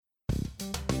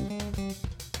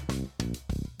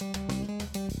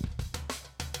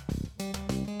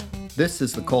This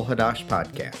is the Kol Hadash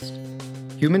Podcast.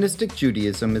 Humanistic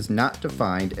Judaism is not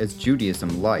defined as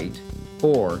Judaism light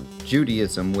or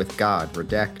Judaism with God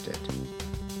redacted.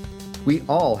 We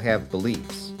all have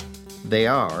beliefs. They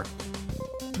are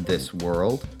this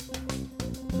world,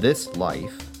 this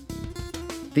life,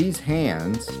 these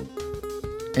hands,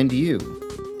 and you.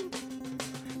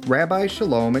 Rabbi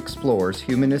Shalom explores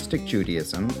humanistic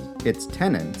Judaism, its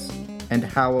tenets, and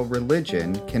how a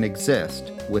religion can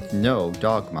exist with no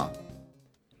dogma.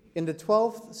 In the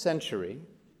 12th century,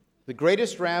 the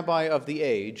greatest rabbi of the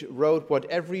age wrote what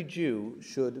every Jew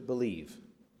should believe.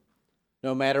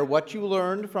 No matter what you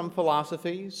learned from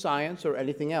philosophy, science, or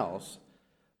anything else,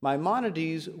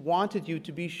 Maimonides wanted you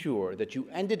to be sure that you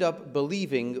ended up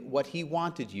believing what he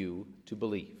wanted you to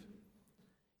believe.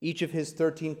 Each of his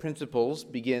 13 principles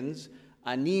begins,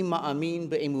 Ani ma'amin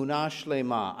be'emunah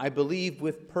shlema, I believe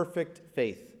with perfect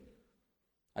faith.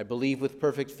 I believe with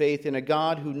perfect faith in a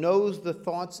God who knows the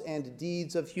thoughts and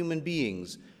deeds of human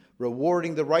beings,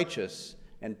 rewarding the righteous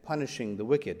and punishing the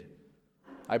wicked.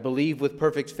 I believe with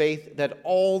perfect faith that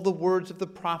all the words of the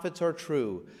prophets are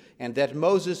true, and that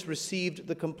Moses received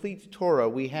the complete Torah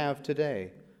we have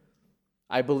today.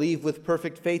 I believe with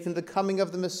perfect faith in the coming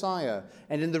of the Messiah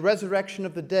and in the resurrection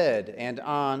of the dead, and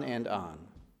on and on.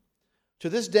 To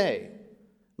this day,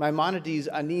 Maimonides'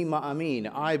 Ani Ma'amin,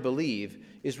 I believe,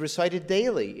 is recited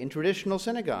daily in traditional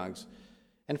synagogues.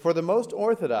 And for the most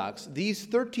Orthodox, these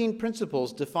 13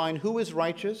 principles define who is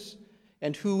righteous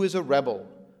and who is a rebel,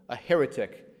 a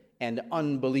heretic, and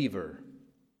unbeliever.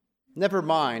 Never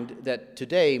mind that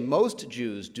today most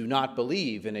Jews do not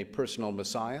believe in a personal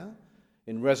Messiah,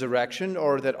 in resurrection,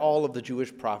 or that all of the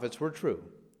Jewish prophets were true.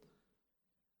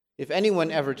 If anyone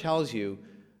ever tells you,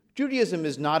 Judaism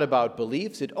is not about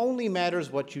beliefs, it only matters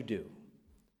what you do,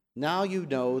 now you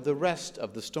know the rest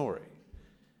of the story.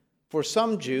 For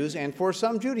some Jews and for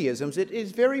some Judaisms, it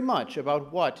is very much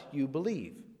about what you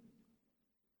believe.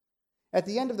 At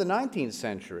the end of the 19th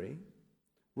century,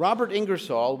 Robert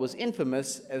Ingersoll was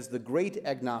infamous as the great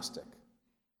agnostic.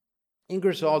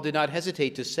 Ingersoll did not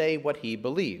hesitate to say what he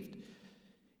believed,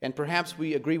 and perhaps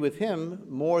we agree with him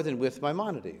more than with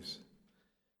Maimonides.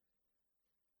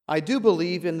 I do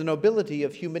believe in the nobility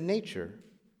of human nature.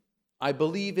 I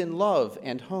believe in love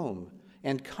and home,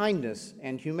 and kindness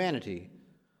and humanity.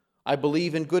 I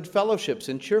believe in good fellowships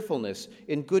and cheerfulness,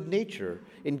 in good nature,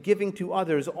 in giving to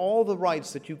others all the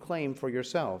rights that you claim for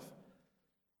yourself.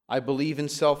 I believe in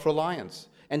self-reliance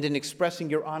and in expressing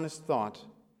your honest thought.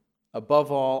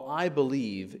 Above all, I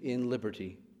believe in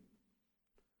liberty.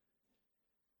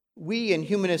 We in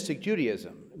humanistic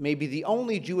Judaism may be the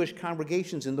only Jewish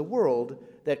congregations in the world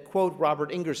that quote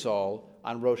Robert Ingersoll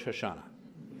on Rosh Hashanah,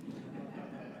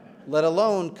 let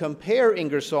alone compare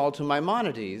Ingersoll to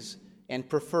Maimonides and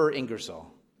prefer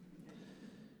Ingersoll.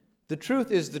 The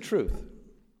truth is the truth.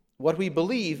 What we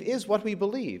believe is what we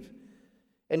believe,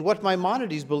 and what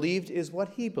Maimonides believed is what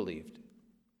he believed.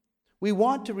 We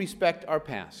want to respect our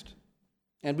past,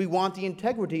 and we want the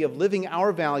integrity of living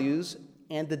our values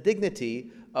and the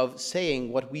dignity of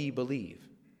saying what we believe.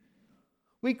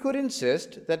 We could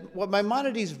insist that what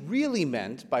Maimonides really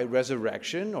meant by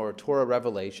resurrection or Torah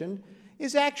revelation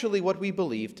is actually what we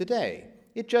believe today.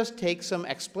 It just takes some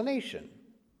explanation.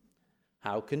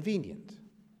 How convenient.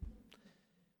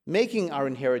 Making our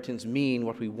inheritance mean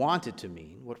what we want it to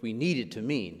mean, what we need it to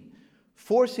mean,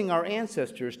 forcing our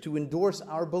ancestors to endorse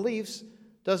our beliefs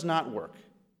does not work.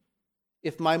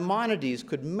 If Maimonides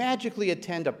could magically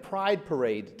attend a pride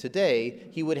parade today,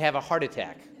 he would have a heart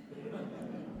attack.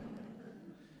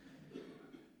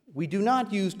 We do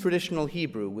not use traditional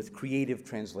Hebrew with creative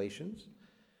translations,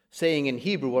 saying in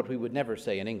Hebrew what we would never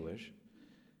say in English.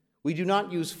 We do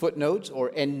not use footnotes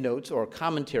or endnotes or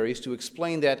commentaries to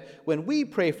explain that when we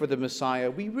pray for the Messiah,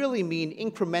 we really mean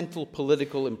incremental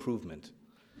political improvement.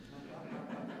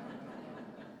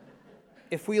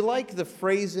 If we like the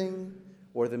phrasing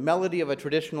or the melody of a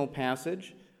traditional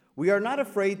passage, we are not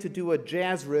afraid to do a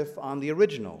jazz riff on the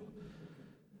original.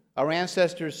 Our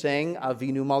ancestors sang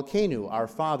Avinu Malkeinu, our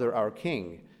Father, our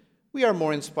King. We are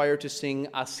more inspired to sing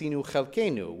Asinu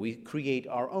Chelkeinu. We create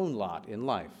our own lot in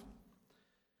life.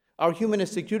 Our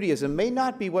humanistic Judaism may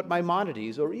not be what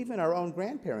Maimonides or even our own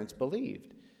grandparents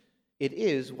believed. It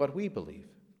is what we believe.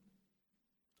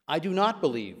 I do not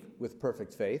believe with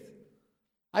perfect faith.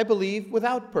 I believe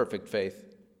without perfect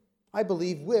faith. I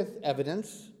believe with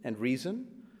evidence and reason.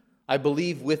 I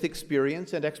believe with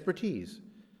experience and expertise.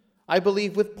 I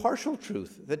believe with partial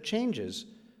truth that changes.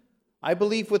 I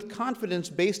believe with confidence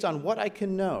based on what I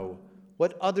can know,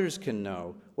 what others can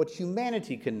know, what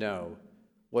humanity can know,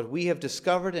 what we have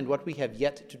discovered and what we have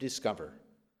yet to discover.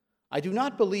 I do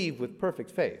not believe with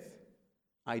perfect faith.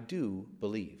 I do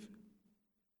believe.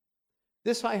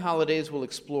 This High Holidays will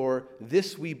explore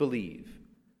This We Believe,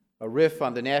 a riff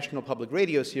on the National Public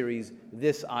Radio series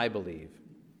This I Believe.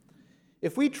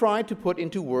 If we tried to put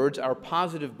into words our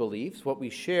positive beliefs, what we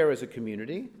share as a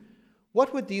community,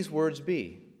 what would these words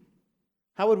be?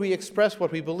 How would we express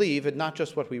what we believe and not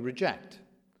just what we reject?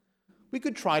 We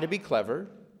could try to be clever.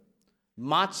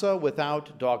 Matzah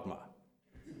without dogma.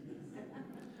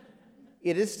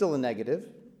 It is still a negative,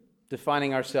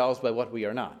 defining ourselves by what we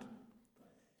are not.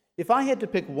 If I had to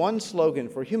pick one slogan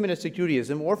for humanistic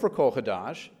Judaism or for Kol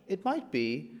Hadash, it might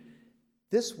be,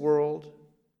 this world,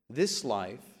 this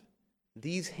life,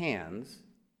 these hands,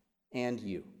 and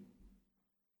you.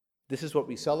 This is what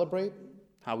we celebrate,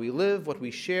 how we live, what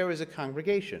we share as a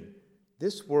congregation.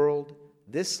 This world,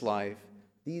 this life,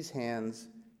 these hands,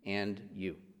 and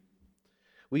you.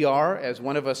 We are, as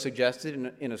one of us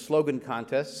suggested in a slogan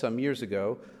contest some years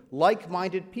ago,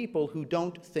 like-minded people who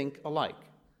don't think alike.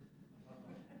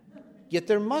 Yet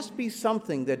there must be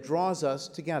something that draws us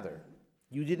together.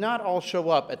 You did not all show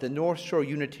up at the North Shore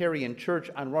Unitarian Church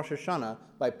on Rosh Hashanah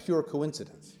by pure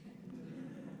coincidence.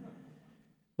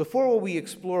 Before we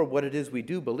explore what it is we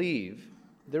do believe,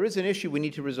 there is an issue we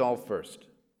need to resolve first.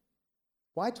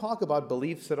 Why talk about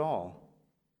beliefs at all?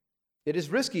 It is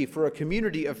risky for a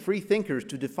community of free thinkers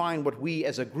to define what we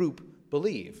as a group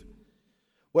believe.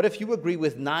 What if you agree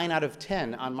with 9 out of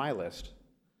 10 on my list?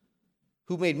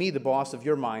 Who made me the boss of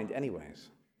your mind anyways?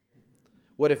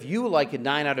 What if you like a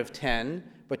 9 out of 10,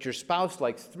 but your spouse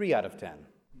likes 3 out of 10?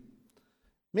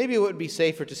 Maybe it would be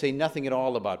safer to say nothing at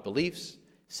all about beliefs,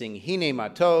 sing Hine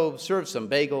Matov, serve some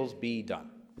bagels, be done.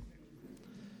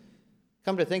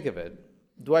 Come to think of it,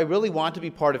 do I really want to be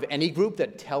part of any group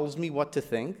that tells me what to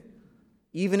think,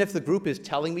 even if the group is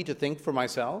telling me to think for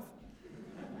myself?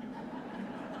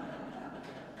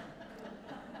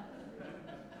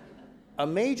 A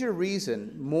major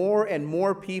reason more and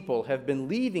more people have been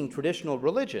leaving traditional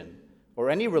religion,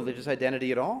 or any religious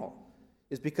identity at all,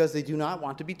 is because they do not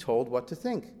want to be told what to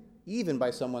think, even by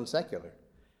someone secular.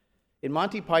 In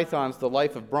Monty Python's The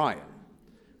Life of Brian,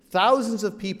 thousands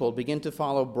of people begin to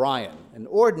follow Brian, an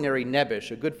ordinary nebbish,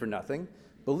 a good-for-nothing,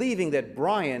 believing that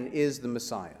Brian is the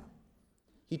Messiah.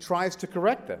 He tries to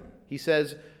correct them. He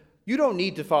says, "You don't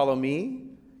need to follow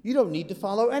me. You don't need to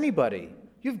follow anybody.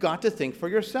 You've got to think for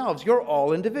yourselves. You're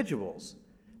all individuals."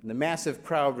 And the massive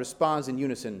crowd responds in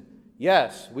unison,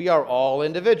 "Yes, we are all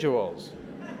individuals."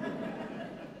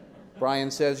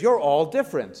 Brian says, "You're all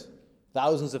different."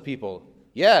 Thousands of people,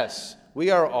 "Yes,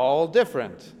 we are all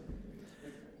different."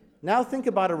 Now think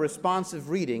about a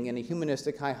responsive reading in a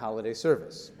humanistic high holiday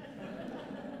service.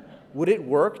 Would it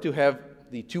work to have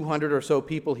the 200 or so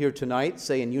people here tonight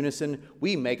say in unison,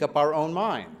 "We make up our own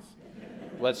minds"?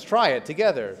 Let's try it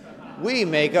together. We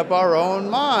make up our own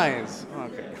minds.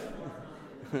 Okay.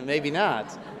 Maybe not.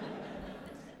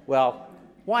 Well,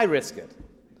 why risk it?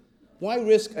 Why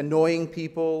risk annoying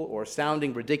people or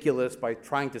sounding ridiculous by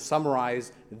trying to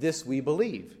summarize this we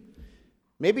believe?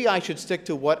 Maybe I should stick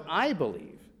to what I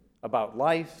believe about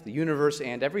life, the universe,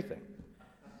 and everything.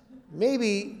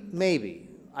 Maybe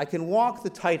I can walk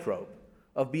the tightrope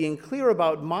of being clear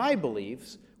about my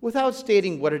beliefs without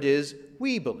stating what it is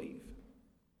we believe.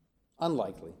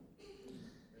 Unlikely.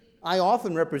 I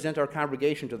often represent our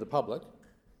congregation to the public,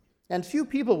 and few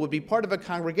people would be part of a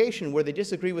congregation where they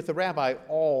disagree with the rabbi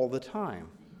all the time.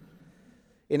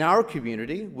 In our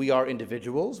community, we are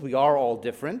individuals, we are all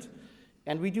different,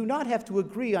 and we do not have to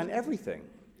agree on everything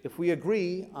if we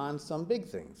agree on some big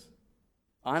things.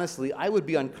 Honestly, I would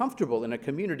be uncomfortable in a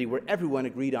community where everyone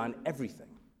agreed on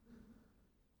everything.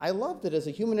 I love that as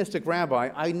a humanistic rabbi,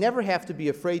 I never have to be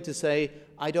afraid to say,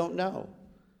 "I don't know,"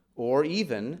 or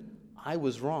even, "I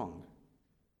was wrong."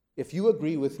 If you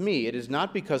agree with me, it is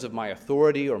not because of my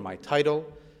authority or my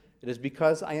title. It is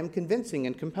because I am convincing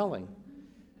and compelling.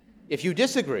 If you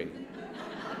disagree,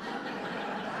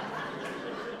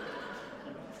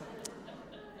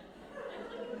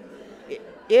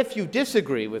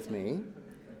 with me,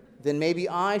 then maybe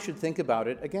I should think about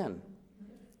it again.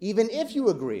 Even if you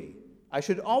agree, I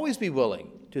should always be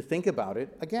willing to think about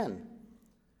it again.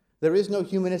 There is no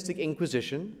humanistic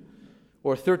inquisition,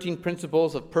 or 13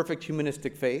 principles of perfect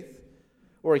humanistic faith,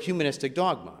 or a humanistic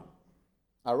dogma.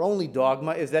 Our only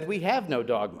dogma is that we have no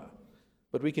dogma,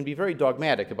 but we can be very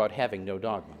dogmatic about having no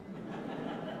dogma.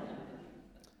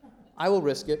 I will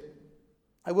risk it.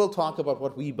 I will talk about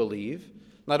what we believe,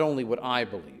 not only what I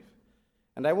believe.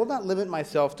 And I will not limit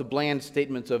myself to bland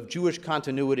statements of Jewish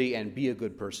continuity and be a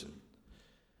good person.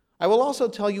 I will also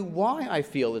tell you why I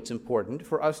feel it's important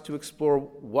for us to explore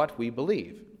what we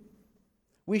believe.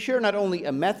 We share not only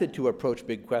a method to approach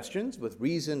big questions with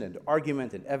reason and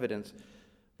argument and evidence,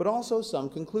 but also some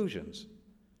conclusions.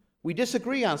 We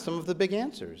disagree on some of the big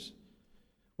answers.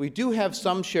 We do have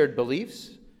some shared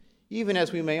beliefs, even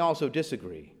as we may also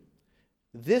disagree.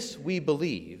 This, we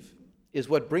believe, is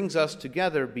what brings us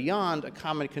together beyond a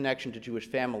common connection to Jewish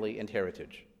family and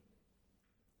heritage.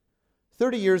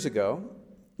 30 years ago,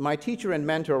 my teacher and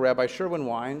mentor, Rabbi Sherwin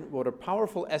Wein, wrote a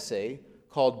powerful essay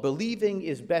called "Believing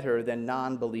is Better Than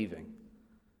Non-Believing."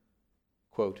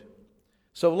 Quote,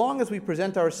 "So long as we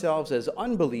present ourselves as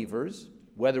unbelievers,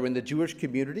 whether in the Jewish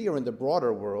community or in the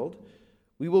broader world,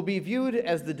 we will be viewed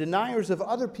as the deniers of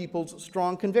other people's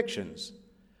strong convictions,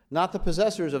 not the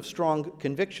possessors of strong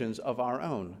convictions of our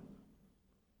own."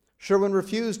 Sherwin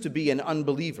refused to be an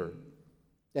unbeliever,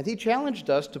 and he challenged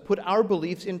us to put our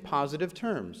beliefs in positive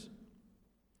terms.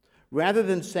 Rather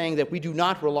than saying that we do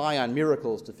not rely on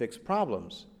miracles to fix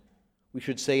problems, we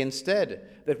should say instead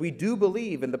that we do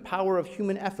believe in the power of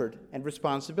human effort and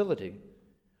responsibility.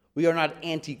 We are not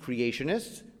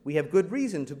anti-creationists. We have good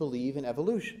reason to believe in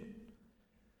evolution.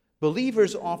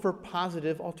 Believers offer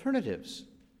positive alternatives.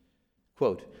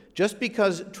 Quote, "Just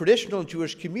because traditional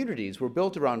Jewish communities were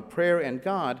built around prayer and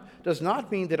God does not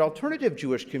mean that alternative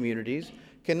Jewish communities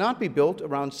cannot be built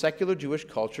around secular Jewish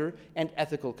culture and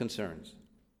ethical concerns.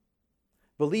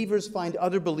 Believers find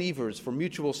other believers for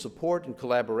mutual support and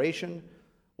collaboration,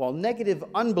 while negative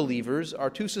unbelievers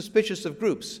are too suspicious of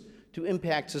groups to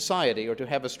impact society or to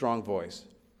have a strong voice."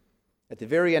 At the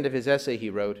very end of his essay,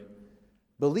 he wrote,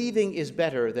 "Believing is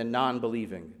better than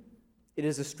non-believing. It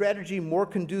is a strategy more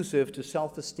conducive to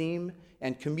self-esteem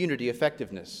and community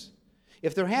effectiveness.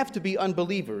 If there have to be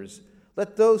unbelievers,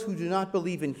 let those who do not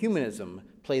believe in humanism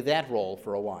play that role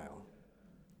for a while."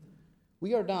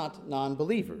 We are not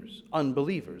non-believers,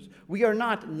 unbelievers. We are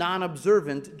not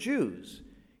non-observant Jews.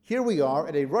 Here we are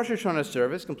at a Rosh Hashanah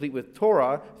service complete with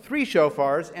Torah, 3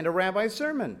 shofars, and a rabbi's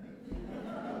sermon.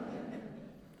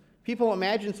 People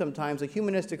imagine sometimes a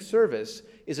humanistic service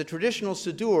is a traditional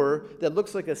siddur that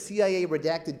looks like a CIA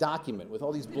redacted document with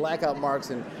all these blackout marks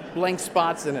and blank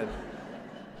spots in it.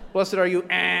 Blessed are you,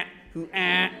 who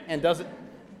and does it.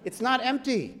 It's not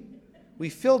empty. We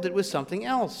filled it with something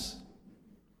else.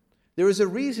 There is a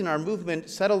reason our movement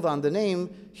settled on the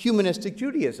name Humanistic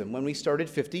Judaism when we started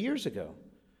 50 years ago.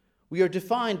 We are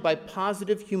defined by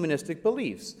positive humanistic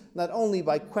beliefs, not only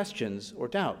by questions or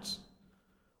doubts.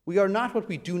 We are not what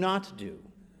we do not do.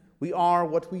 We are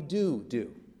what we do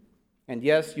do. And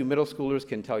yes, you middle schoolers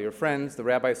can tell your friends the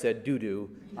rabbi said do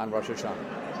on Rosh Hashanah.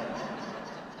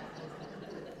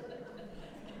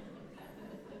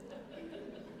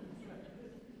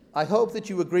 I hope that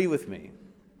you agree with me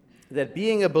that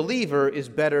being a believer is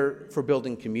better for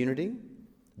building community,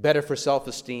 better for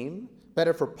self-esteem,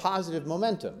 better for positive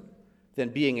momentum than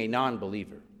being a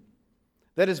non-believer.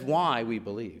 That is why we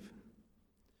believe.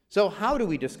 So how do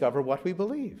we discover what we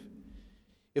believe?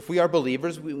 If we are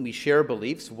believers, we share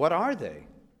beliefs, what are they?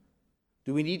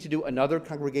 Do we need to do another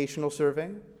congregational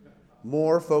survey?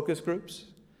 More focus groups?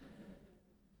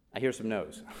 I hear some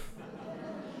no's.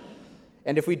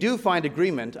 And if we do find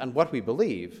agreement on what we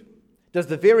believe, does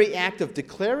the very act of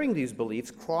declaring these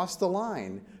beliefs cross the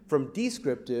line from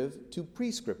descriptive to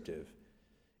prescriptive?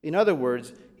 In other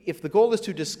words, if the goal is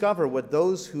to discover what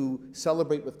those who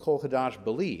celebrate with Kol Hadash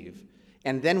believe,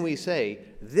 and then we say,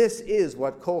 this is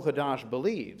what Kol Hadash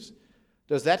believes,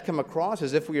 does that come across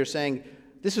as if we are saying,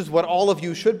 this is what all of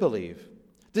you should believe?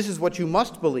 This is what you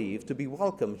must believe to be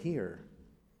welcome here?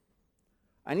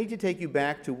 I need to take you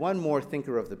back to one more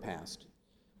thinker of the past.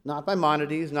 Not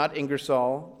Maimonides, not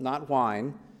Ingersoll, not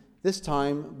Wein, this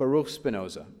time Baruch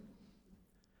Spinoza.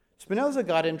 Spinoza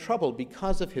got in trouble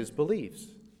because of his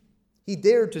beliefs. He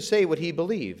dared to say what he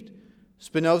believed.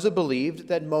 Spinoza believed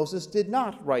that Moses did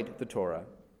not write the Torah.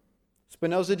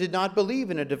 Spinoza did not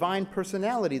believe in a divine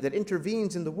personality that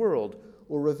intervenes in the world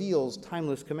or reveals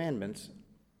timeless commandments.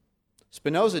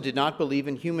 Spinoza did not believe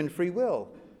in human free will,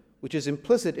 which is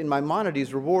implicit in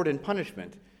Maimonides' reward and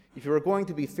punishment. If you are going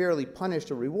to be fairly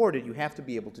punished or rewarded, you have to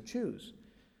be able to choose.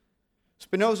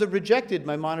 Spinoza rejected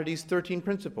Maimonides' 13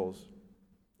 principles,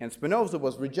 and Spinoza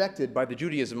was rejected by the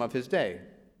Judaism of his day.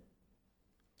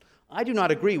 I do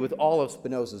not agree with all of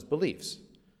Spinoza's beliefs.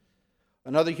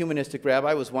 Another humanistic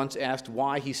rabbi was once asked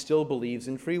why he still believes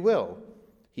in free will.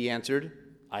 He answered,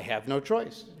 "I have no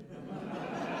choice."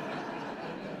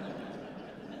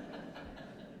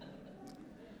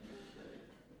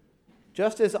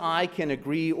 Just as I can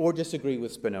agree or disagree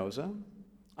with Spinoza,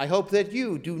 I hope that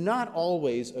you do not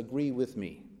always agree with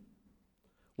me.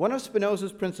 One of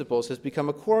Spinoza's principles has become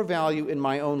a core value in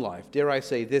my own life. Dare I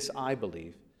say, this I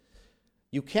believe.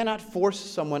 You cannot force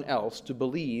someone else to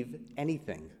believe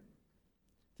anything.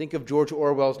 Think of George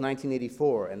Orwell's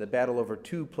 1984 and the battle over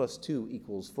 2 +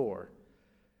 2 = 4.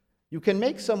 You can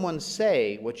make someone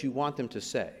say what you want them to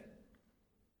say.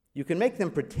 You can make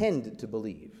them pretend to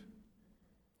believe.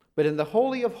 But in the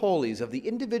holy of holies of the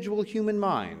individual human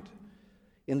mind,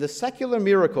 in the secular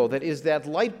miracle that is that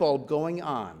light bulb going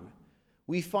on,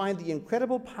 we find the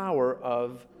incredible power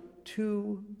of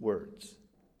 2 words.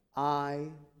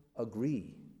 I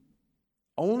agree.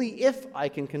 Only if I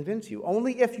can convince you,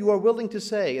 only if you are willing to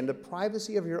say in the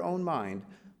privacy of your own mind,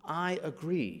 I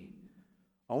agree,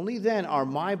 only then are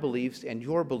my beliefs and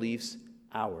your beliefs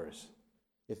ours.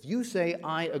 If you say,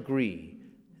 I agree,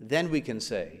 then we can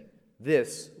say,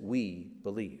 this we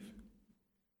believe.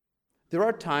 There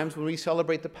are times when we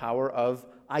celebrate the power of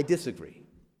I disagree.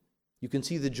 You can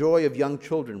see the joy of young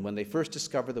children when they first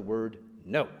discover the word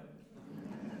no.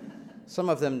 Some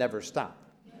of them never stop.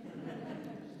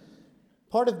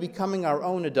 Part of becoming our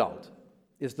own adult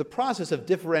is the process of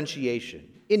differentiation,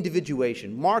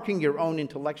 individuation, marking your own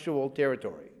intellectual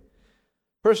territory.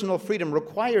 Personal freedom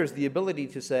requires the ability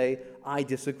to say, I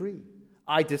disagree,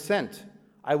 I dissent,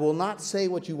 I will not say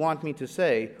what you want me to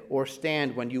say or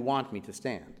stand when you want me to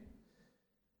stand.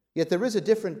 Yet there is a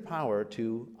different power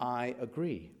to I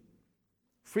agree.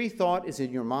 Free thought is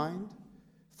in your mind,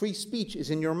 free speech is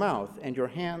in your mouth and your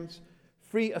hands,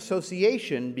 free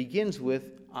association begins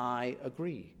with I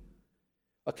agree.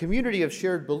 A community of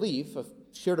shared belief, a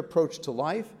shared approach to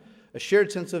life, a shared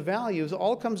sense of values,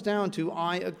 all comes down to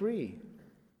I agree.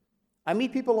 I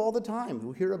meet people all the time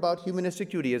who hear about humanistic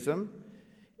Judaism,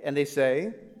 and they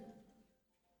say,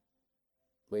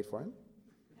 wait for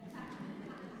it.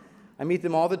 I meet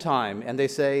them all the time, and they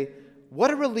say,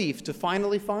 what a relief to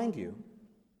finally find you.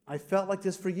 I felt like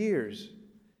this for years.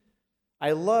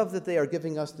 I love that they are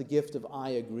giving us the gift of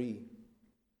I agree.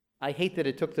 I hate that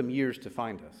it took them years to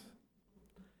find us.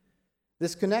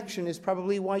 This connection is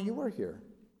probably why you are here.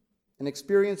 An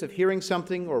experience of hearing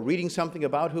something or reading something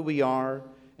about who we are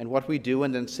and what we do,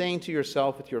 and then saying to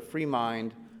yourself with your free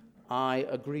mind, I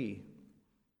agree.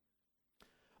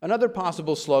 Another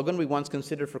possible slogan we once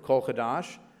considered for Kol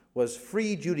Chadash was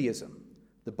Free Judaism.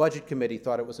 The Budget Committee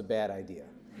thought it was a bad idea.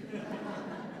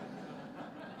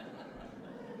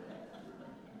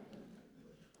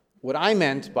 What I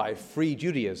meant by free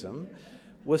Judaism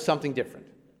was something different.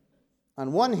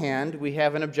 On one hand, we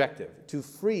have an objective, to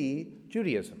free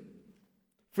Judaism.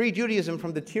 Free Judaism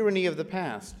from the tyranny of the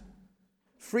past.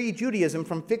 Free Judaism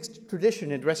from fixed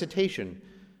tradition and recitation.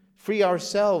 Free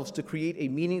ourselves to create a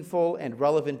meaningful and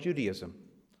relevant Judaism.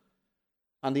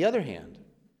 On the other hand,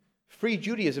 free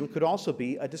Judaism could also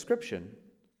be a description.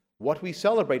 What we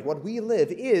celebrate, what we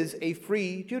live, is a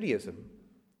free Judaism.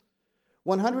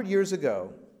 100 years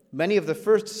ago, many of the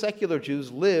first secular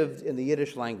Jews lived in the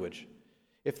Yiddish language.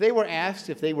 If they were asked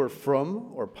if they were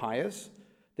frum or pious,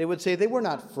 they would say they were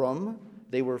not frum,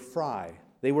 they were frei,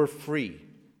 they were free.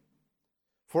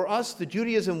 For us, the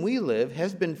Judaism we live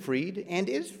has been freed and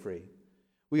is free.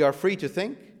 We are free to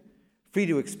think, free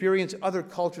to experience other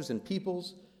cultures and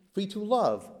peoples, free to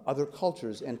love other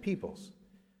cultures and peoples.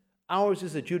 Ours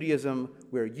is a Judaism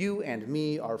where you and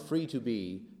me are free to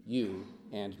be you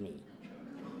and me.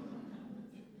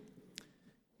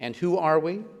 And who are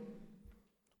we?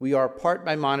 We are part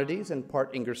Maimonides and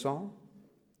part Ingersoll,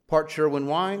 part Sherwin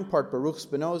Wine, part Baruch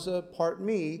Spinoza, part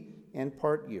me, and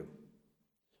part you.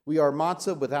 We are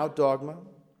matzah without dogma.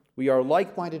 We are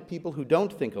like-minded people who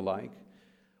don't think alike.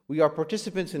 We are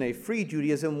participants in a free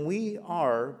Judaism. We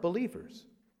are believers.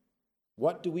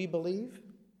 What do we believe?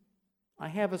 I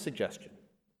have a suggestion.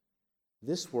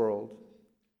 This world,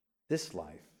 this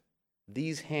life,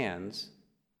 these hands,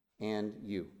 and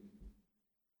you.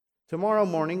 Tomorrow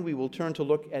morning, we will turn to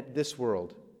look at this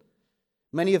world.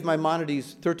 Many of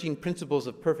Maimonides' 13 principles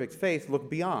of perfect faith look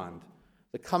beyond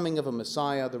the coming of a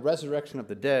Messiah, the resurrection of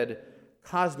the dead,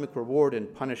 cosmic reward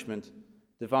and punishment,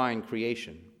 divine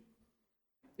creation.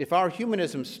 If our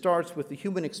humanism starts with the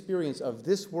human experience of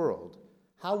this world,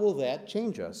 how will that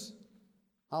change us?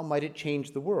 How might it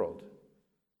change the world?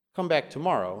 Come back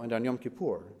tomorrow and on Yom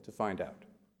Kippur to find out.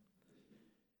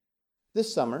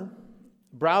 This summer,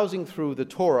 browsing through the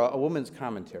Torah, a woman's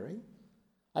commentary,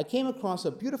 I came across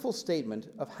a beautiful statement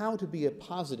of how to be a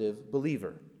positive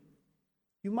believer.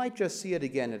 You might just see it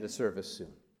again at a service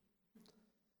soon.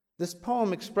 This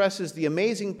poem expresses the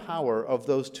amazing power of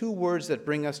those 2 words that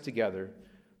bring us together,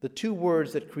 the 2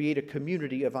 words that create a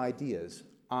community of ideas,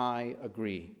 I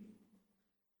agree.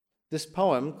 This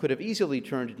poem could have easily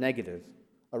turned negative,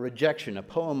 a rejection, a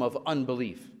poem of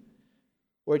unbelief.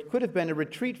 Or it could have been a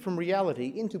retreat from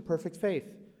reality into perfect faith.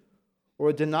 or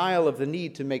a denial of the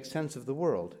need to make sense of the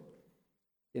world.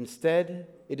 Instead,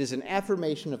 it is an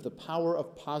affirmation of the power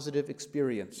of positive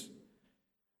experience.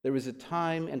 There is a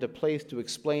time and a place to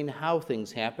explain how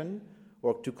things happen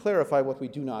or to clarify what we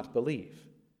do not believe.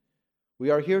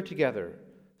 We are here together,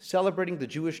 celebrating the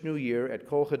Jewish New Year at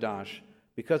Kol Hadash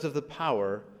because of the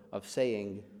power of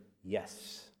saying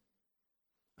yes.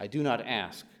 I Do Not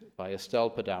Ask by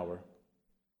Estelle Padower.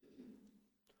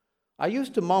 I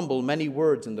used to mumble many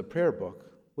words in the prayer book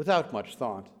without much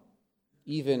thought,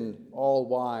 even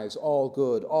all-wise,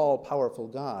 all-good, all-powerful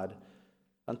God,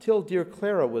 until dear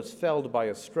Clara was felled by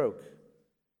a stroke,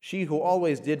 she who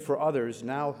always did for others,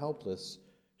 now helpless,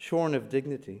 shorn of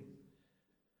dignity.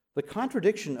 The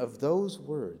contradiction of those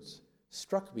words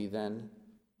struck me then,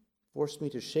 forced me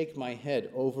to shake my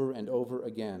head over and over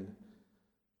again.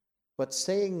 But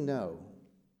saying no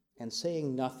and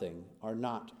saying nothing are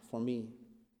not for me.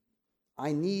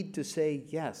 I need to say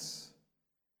yes.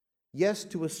 Yes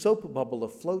to a soap bubble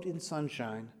afloat in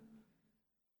sunshine,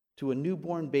 to a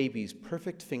newborn baby's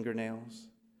perfect fingernails,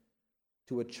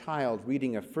 to a child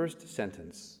reading a first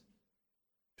sentence,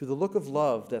 to the look of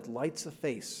love that lights a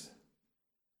face.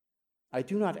 I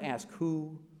do not ask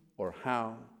who or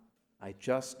how, I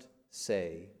just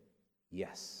say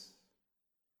yes.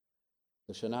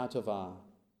 L'Shana Tova,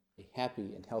 a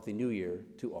happy and healthy New Year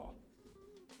to all.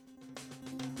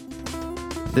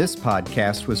 This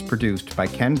podcast was produced by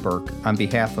Ken Burke on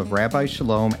behalf of Rabbi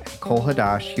Shalom at Kol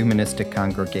Hadash Humanistic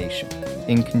Congregation,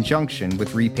 in conjunction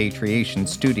with Repatriation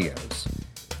Studios.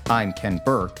 I'm Ken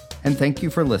Burke, and thank you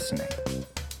for listening.